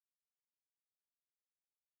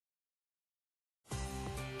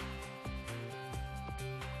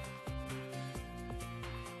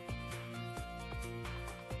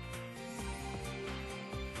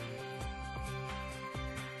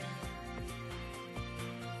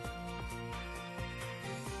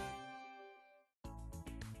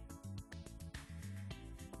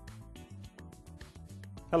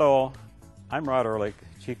Hello, I'm Rod Ehrlich,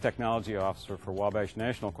 Chief Technology Officer for Wabash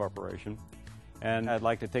National Corporation, and I'd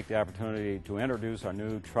like to take the opportunity to introduce our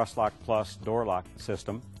new TrustLock Plus door lock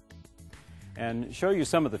system and show you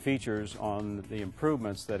some of the features on the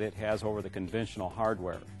improvements that it has over the conventional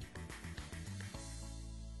hardware.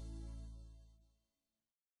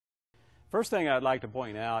 First thing I'd like to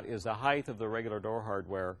point out is the height of the regular door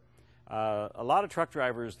hardware. A lot of truck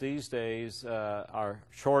drivers these days are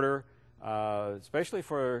shorter, especially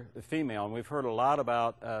for the female, and we've heard a lot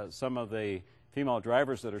about some of the female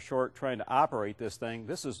drivers that are short trying to operate this thing.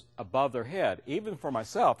 This is above their head. Even for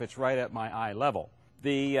myself, it's right at my eye level.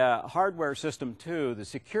 The hardware system too, the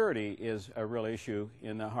security is a real issue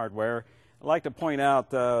in the hardware. I'd like to point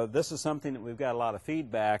out this is something that we've got a lot of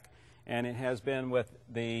feedback, and it has been with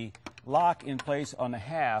the lock in place on the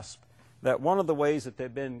hasp, that one of the ways that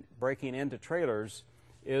they've been breaking into trailers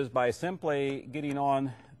is by simply getting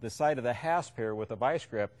on the side of the hasp here with a vice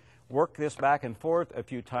grip, work this back and forth a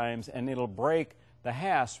few times, and it'll break the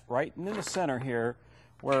hasp right in the center here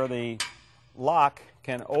where the lock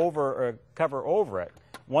can cover over it.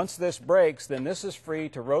 Once this breaks, then this is free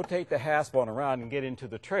to rotate the hasp on around and get into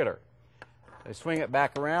the trailer. They swing it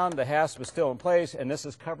back around, the hasp is still in place, and this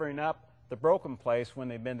is covering up the broken place when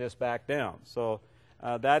they bend this back down. So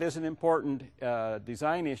that is an important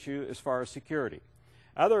design issue as far as security.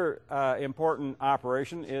 Other important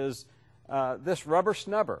operation is this rubber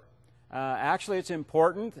snubber. Actually, it's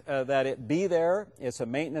important that it be there. It's a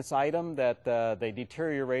maintenance item that they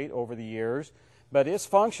deteriorate over the years, but its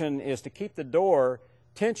function is to keep the door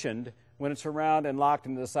tensioned when it's around and locked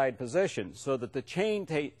into the side position so that the chain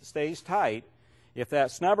stays tight. If that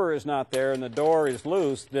snubber is not there and the door is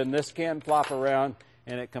loose, then this can flop around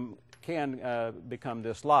and it can become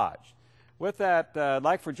dislodged. With that, I'd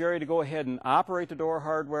like for Jerry to go ahead and operate the door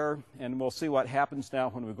hardware, and we'll see what happens now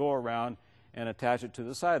when we go around and attach it to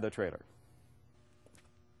the side of the trailer.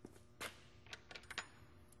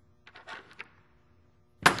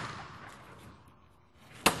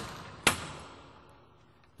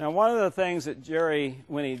 Now, one of the things that Jerry,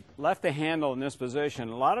 when he left the handle in this position,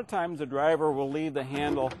 a lot of times the driver will leave the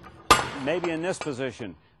handle maybe in this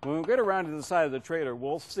position. When we get around to the side of the trailer,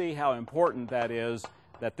 we'll see how important that is,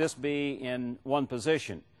 that this be in one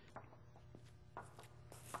position.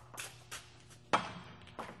 So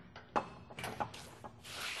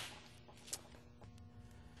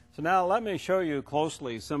now let me show you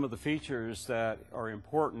closely some of the features that are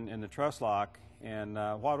important in the TrustLock and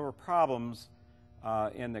what are problems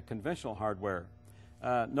in the conventional hardware.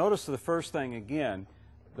 Notice the first thing again,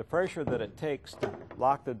 the pressure that it takes to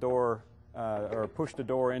lock the door or push the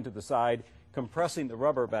door into the side, compressing the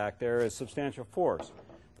rubber back there is substantial force.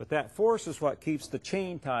 But that force is what keeps the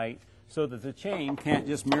chain tight so that the chain can't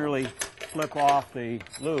just merely flip off the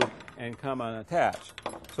loop and come unattached.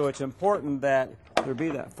 So it's important that there be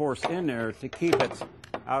that force in there to keep it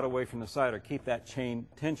out away from the side or keep that chain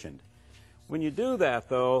tensioned. When you do that,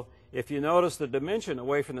 though, if you notice the dimension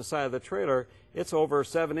away from the side of the trailer, it's over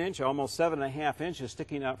 7 inches, almost 7.5 inches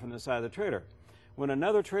sticking out from the side of the trailer. When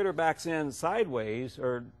another trailer backs in sideways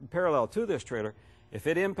or parallel to this trailer, if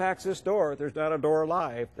it impacts this door, there's not a door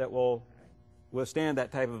alive that will withstand that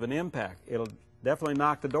type of an impact. It'll definitely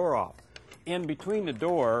knock the door off. In between the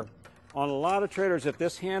door, on a lot of trailers, if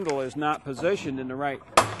this handle is not positioned in the right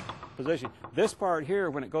position, this part here,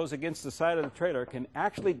 when it goes against the side of the trailer, can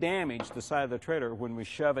actually damage the side of the trailer when we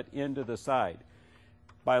shove it into the side.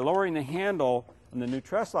 By lowering the handle in the new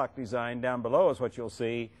TrustLock design down below is what you'll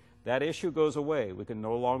see, that issue goes away. We can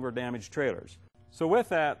no longer damage trailers. So with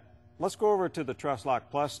that, let's go over to the TrustLock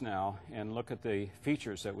Plus now and look at the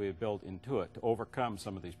features that we've built into it to overcome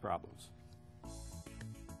some of these problems.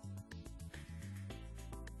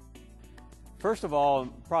 First of all,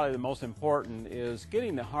 probably the most important is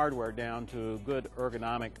getting the hardware down to a good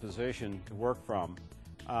ergonomic position to work from.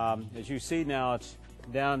 As you see now, it's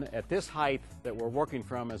down at this height that we're working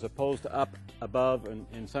from as opposed to up above and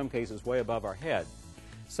in some cases way above our head.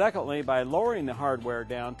 Secondly, by lowering the hardware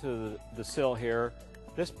down to the sill here,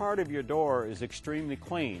 this part of your door is extremely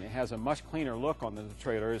clean. It has a much cleaner look on the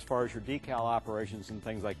trailer as far as your decal operations and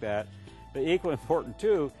things like that. But equally important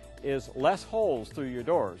too is less holes through your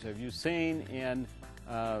doors. Have you seen in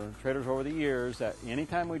trailers over the years that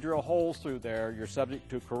anytime we drill holes through there, you're subject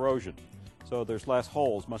to corrosion. So there's less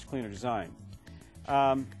holes, much cleaner design.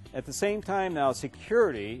 At the same time now,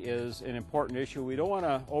 security is an important issue. We don't want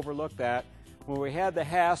to overlook that. When we had the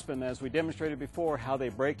hasp, and as we demonstrated before, how they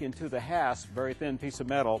break into the hasp, very thin piece of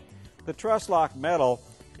metal, the TrustLock metal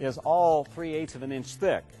is all 3/8 of an inch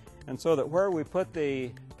thick. And so that where we put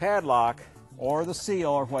the padlock or the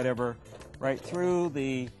seal or whatever right through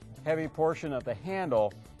the heavy portion of the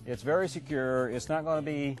handle, it's very secure. It's not going to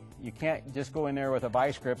be, you can't just go in there with a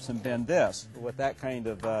vice grips and bend this with that kind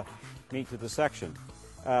of meat to the section.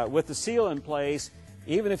 With the seal in place,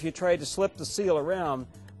 even if you try to slip the seal around,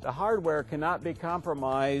 the hardware cannot be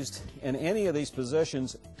compromised in any of these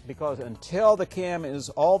positions, because until the cam is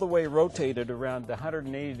all the way rotated around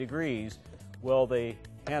 180 degrees will the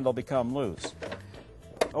handle become loose.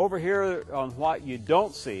 Over here on what you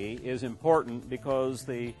don't see is important, because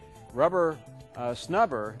the rubber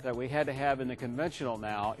snubber that we had to have in the conventional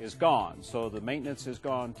now is gone. So the maintenance is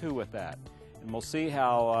gone too with that. And we'll see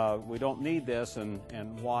how we don't need this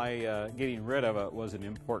and why getting rid of it was an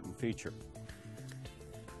important feature.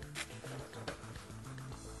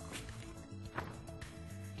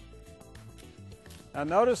 Now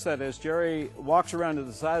notice that as Jerry walks around to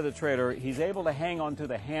the side of the trailer, he's able to hang onto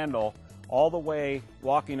the handle all the way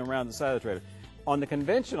walking around the side of the trailer. On the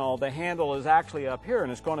conventional, the handle is actually up here,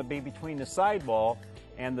 and it's going to be between the sidewall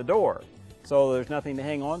and the door. So there's nothing to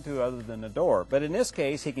hang on to other than the door. But in this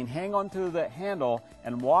case, he can hang onto the handle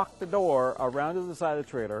and walk the door around to the side of the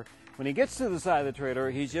trailer. When he gets to the side of the trailer,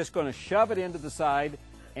 he's just going to shove it into the side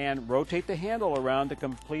and rotate the handle around to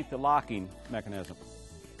complete the locking mechanism.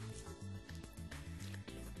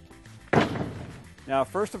 Now,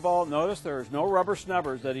 first of all, notice there's no rubber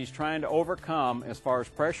snubbers that he's trying to overcome as far as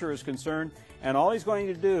pressure is concerned, and all he's going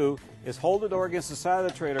to do is hold the door against the side of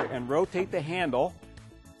the trailer and rotate the handle.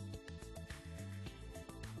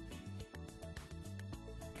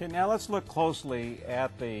 Okay, now let's look closely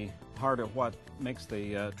at the heart of what makes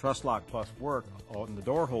the TrustLock Plus work on the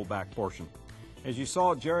door holdback portion. As you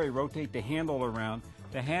saw Jerry rotate the handle around,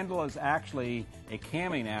 the handle is actually a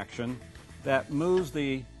camming action that moves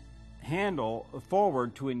the handle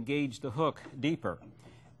forward to engage the hook deeper.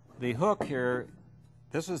 The hook here,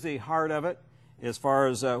 this is the heart of it, as far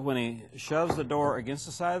as when he shoves the door against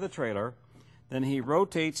the side of the trailer, then he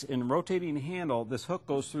rotates. In rotating the handle, this hook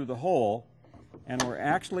goes through the hole, and we're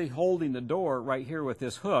actually holding the door right here with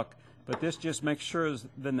this hook, but this just makes sure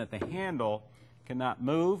then that the handle cannot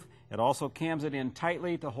move. It also cams it in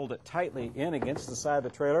tightly to hold it tightly in against the side of the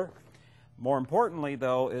trailer. More importantly,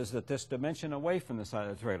 though, is that this dimension away from the side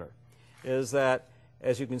of the trailer is that,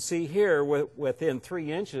 as you can see here, within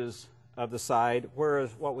 3 inches of the side,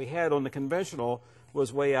 whereas what we had on the conventional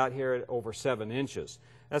was way out here at over 7 inches.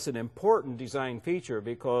 That's an important design feature,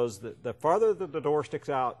 because the farther the door sticks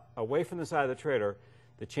out away from the side of the trailer,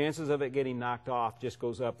 the chances of it getting knocked off just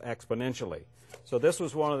goes up exponentially. So this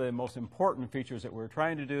was one of the most important features that we're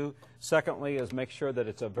trying to do. Secondly is make sure that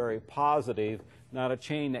it's a very positive, not a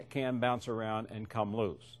chain that can bounce around and come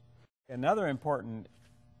loose. Another important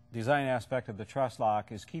design aspect of the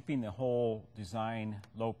TrustLock is keeping the whole design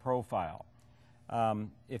low profile.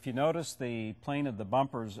 If you notice the plane of the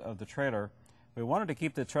bumpers of the trailer, we wanted to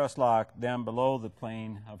keep the TrustLock down below the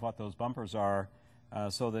plane of what those bumpers are,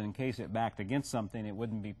 so that in case it backed against something, it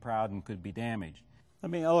wouldn't be proud and could be damaged.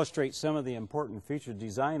 Let me illustrate some of the important feature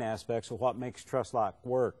design aspects of what makes TrustLock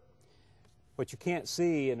work. What you can't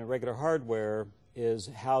see in the regular hardware is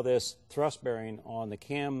how this thrust bearing on the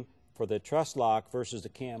cam for the TrustLock versus the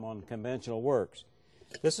cam on conventional works.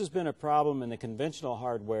 This has been a problem in the conventional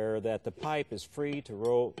hardware, that the pipe is free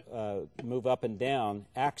to move up and down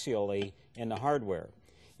axially in the hardware.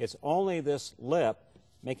 It's only this lip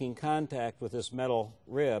making contact with this metal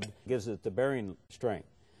rib gives it the bearing strength.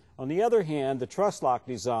 On the other hand, the TrustLock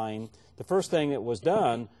design, the first thing that was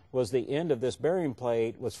done was the end of this bearing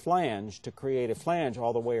plate was flanged to create a flange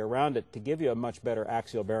all the way around it to give you a much better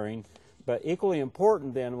axial bearing. But equally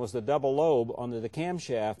important then was the double lobe under the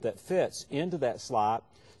camshaft that fits into that slot,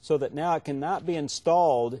 so that now it cannot be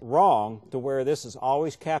installed wrong to where this is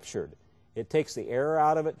always captured. It takes the error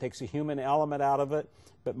out of it, takes the human element out of it,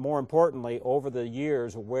 but more importantly, over the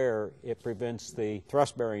years of wear, it prevents the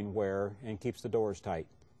thrust bearing wear and keeps the doors tight.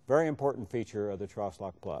 Very important feature of the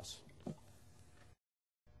TrustLock Plus.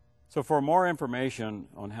 So for more information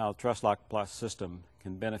on how TrustLock Plus system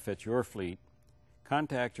can benefit your fleet,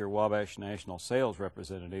 contact your Wabash National sales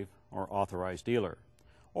representative or authorized dealer,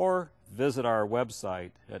 or visit our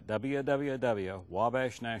website at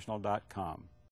www.wabashnational.com.